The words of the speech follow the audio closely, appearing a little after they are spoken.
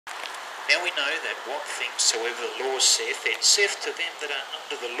Now we know that what things soever the law saith, it saith to them that are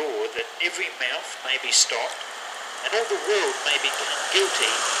under the law, that every mouth may be stopped, and all the world may become guilty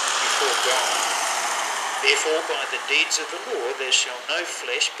before God. Therefore by the deeds of the law there shall no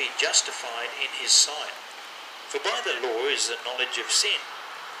flesh be justified in his sight. For by the law is the knowledge of sin.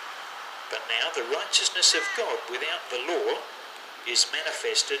 But now the righteousness of God without the law is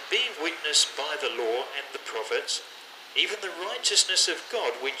manifested, being witnessed by the law and the prophets, even the righteousness of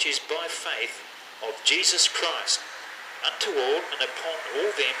God which is by faith of Jesus Christ, unto all and upon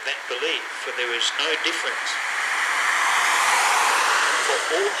all them that believe, for there is no difference. For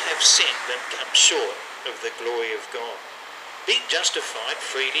all have sinned and come short of the glory of God, being justified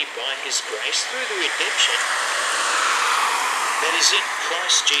freely by his grace through the redemption that is in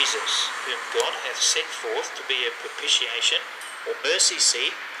Christ Jesus, whom God hath set forth to be a propitiation, or mercy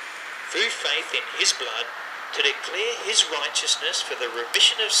seat, through faith in his blood, to declare his righteousness for the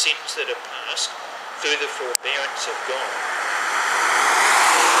remission of sins that are past through the forbearance of God.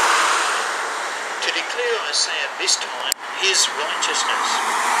 To declare, I say at this time, his righteousness,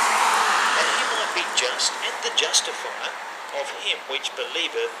 that he might be just and the justifier of him which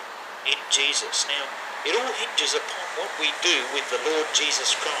believeth in Jesus. Now, it all hinges upon what we do with the Lord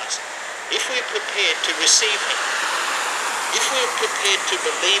Jesus Christ. If we're prepared to receive him, if we're prepared to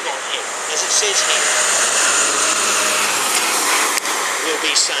believe on him, as it says here, we'll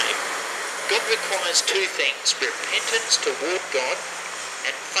be saved. God requires two things: repentance toward God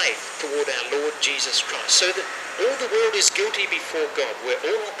and faith toward our Lord Jesus Christ. So that all the world is guilty before God. We're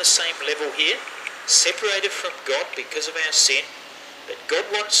all on the same level here, separated from God because of our sin. But God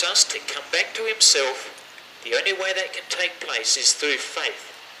wants us to come back to himself. The only way that can take place is through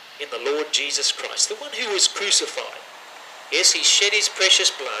faith in the Lord Jesus Christ, the one who was crucified. Yes, he shed his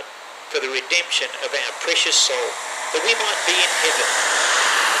precious blood for the redemption of our precious soul, that we might be in heaven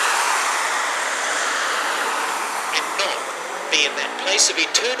and not be in that place of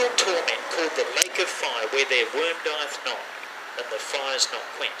eternal torment called the lake of fire, where their worm dieth not and the fire is not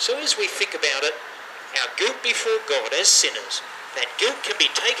quenched. So as we think about it, our guilt before God as sinners, that guilt can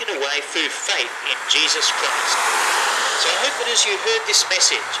be taken away through faith in Jesus Christ. So I hope that as you heard this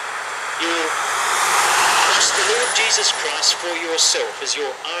message, you will trust the Lord Jesus Christ for yourself as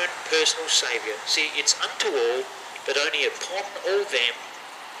your own personal Saviour. See, it's unto all, but only upon all them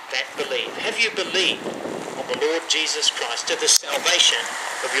that believe. Have you believed on the Lord Jesus Christ to the salvation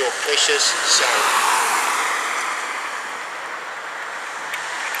of your precious soul?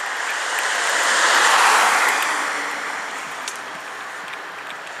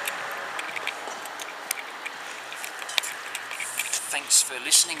 Thanks for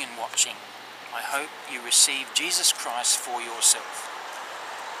listening and watching. I hope you receive Jesus Christ for yourself.